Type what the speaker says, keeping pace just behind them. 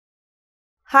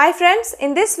Hi friends,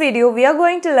 in this video we are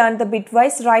going to learn the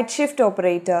bitwise right shift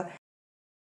operator.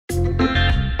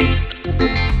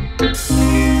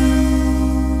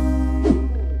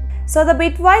 So the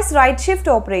bitwise right shift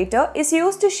operator is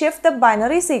used to shift the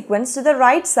binary sequence to the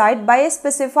right side by a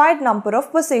specified number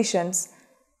of positions.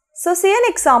 So see an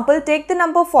example, take the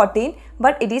number 14,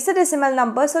 but it is a decimal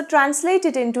number, so translate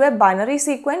it into a binary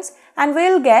sequence and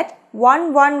we'll get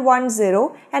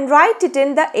 1110 and write it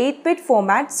in the 8-bit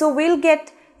format, so we'll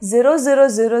get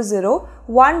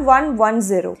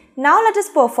 00001110. Now let us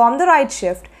perform the right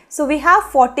shift. So we have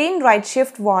 14 right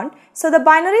shift 1. So the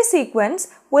binary sequence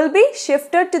will be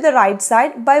shifted to the right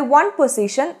side by one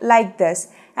position like this,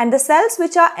 and the cells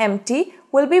which are empty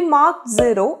will be marked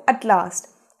 0 at last,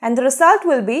 and the result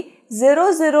will be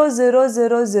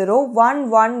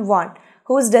 00000111,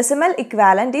 whose decimal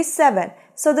equivalent is 7.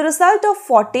 So the result of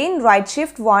 14 right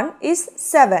shift 1 is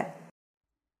 7.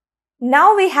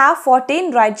 Now we have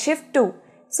 14 right shift 2.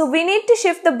 So we need to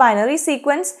shift the binary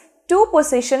sequence 2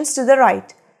 positions to the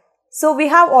right. So we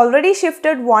have already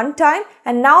shifted one time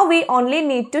and now we only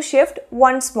need to shift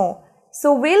once more.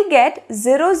 So we'll get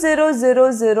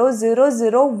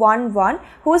 00000011,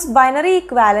 whose binary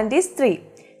equivalent is 3.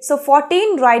 So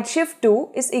 14 right shift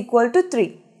 2 is equal to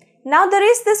 3. Now there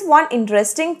is this one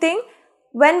interesting thing.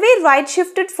 When we right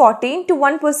shifted 14 to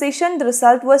one position, the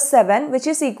result was 7, which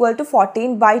is equal to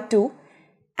 14 by 2.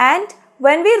 And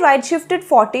when we right shifted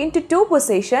 14 to 2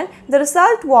 position, the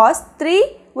result was 3,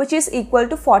 which is equal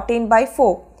to 14 by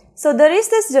 4. So there is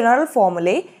this general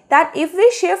formula that if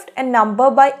we shift a number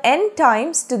by n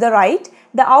times to the right,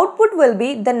 the output will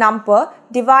be the number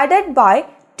divided by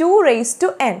 2 raised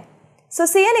to n. So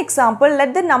see an example,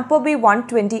 let the number be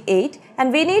 128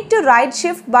 and we need to right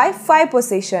shift by 5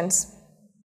 positions.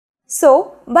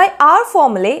 So, by our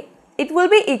formula, it will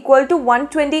be equal to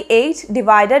 128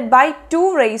 divided by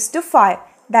 2 raised to 5.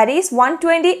 That is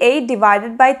 128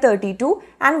 divided by 32,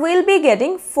 and we will be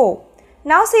getting 4.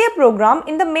 Now see a program.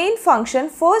 In the main function,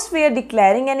 first we are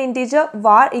declaring an integer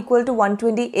var equal to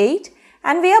 128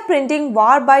 and we are printing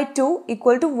var by 2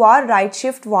 equal to var right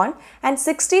shift 1, and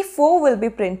 64 will be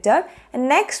printed, and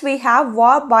next we have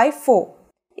var by 4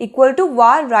 equal to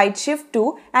var right shift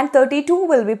 2 and 32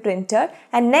 will be printed,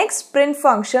 and next print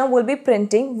function will be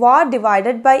printing var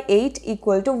divided by 8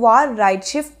 equal to var right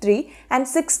shift 3 and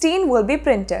 16 will be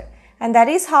printed, and that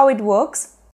is how it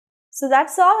works. So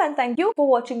that's all, and thank you for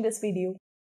watching this video.